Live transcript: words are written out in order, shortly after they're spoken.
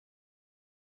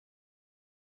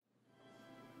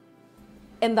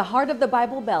In the heart of the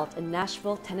Bible Belt in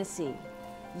Nashville, Tennessee,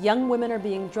 young women are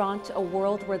being drawn to a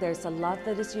world where there's a love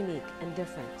that is unique and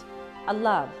different, a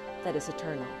love that is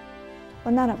eternal.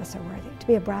 Well, none of us are worthy to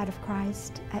be a bride of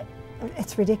Christ.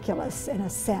 It's ridiculous in a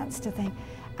sense to think,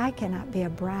 I cannot be a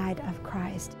bride of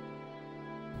Christ.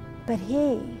 But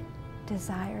He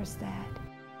desires that.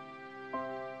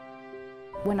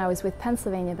 When I was with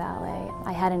Pennsylvania Ballet,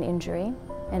 I had an injury,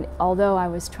 and although I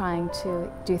was trying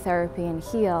to do therapy and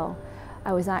heal,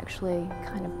 I was actually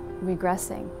kind of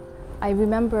regressing. I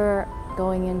remember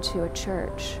going into a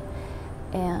church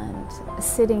and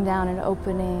sitting down and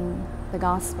opening the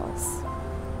Gospels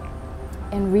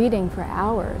and reading for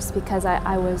hours because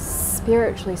I was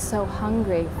spiritually so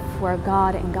hungry for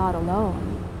God and God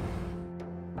alone.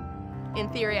 In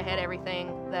theory, I had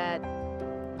everything that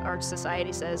our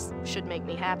society says should make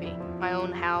me happy. My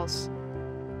own house,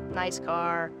 nice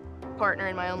car, partner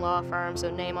in my own law firm, so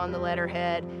name on the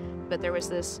letterhead. But there was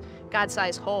this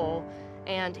God-sized hole,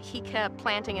 and He kept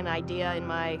planting an idea in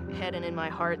my head and in my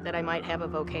heart that I might have a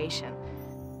vocation.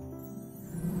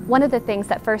 One of the things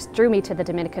that first drew me to the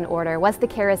Dominican order was the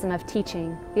charism of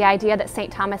teaching, the idea that St.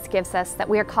 Thomas gives us that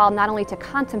we are called not only to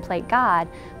contemplate God,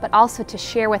 but also to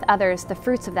share with others the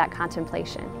fruits of that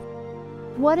contemplation.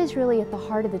 What is really at the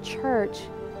heart of the church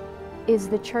is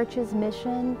the church's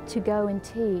mission to go and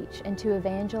teach and to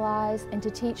evangelize and to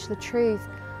teach the truth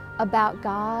about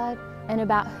God and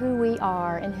about who we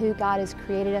are and who God has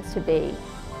created us to be.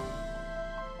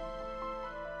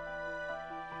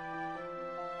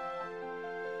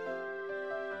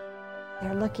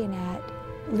 They're looking at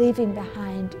leaving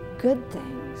behind good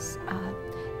things,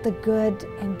 the good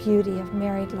and beauty of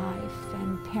married life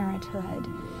and parenthood,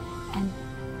 and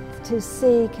to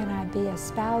see, can I be a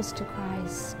spouse to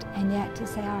Christ, and yet to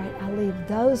say, all right, I'll leave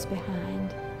those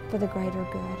behind for the greater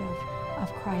good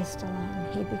of Christ alone.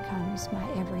 He becomes my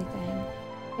everything.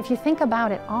 If you think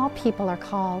about it, all people are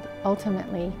called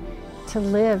ultimately to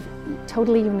live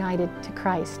totally united to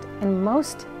Christ, and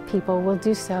most people will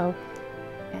do so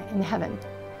in heaven.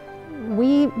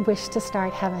 We wish to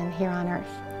start heaven here on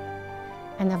earth,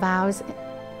 and the vows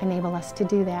enable us to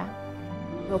do that.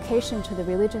 Vocation to the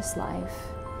religious life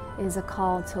is a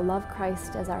call to love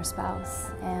Christ as our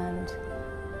spouse and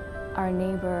our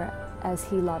neighbor as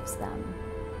He loves them.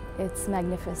 It's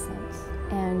magnificent,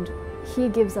 and He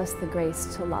gives us the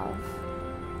grace to love,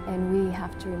 and we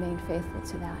have to remain faithful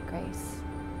to that grace.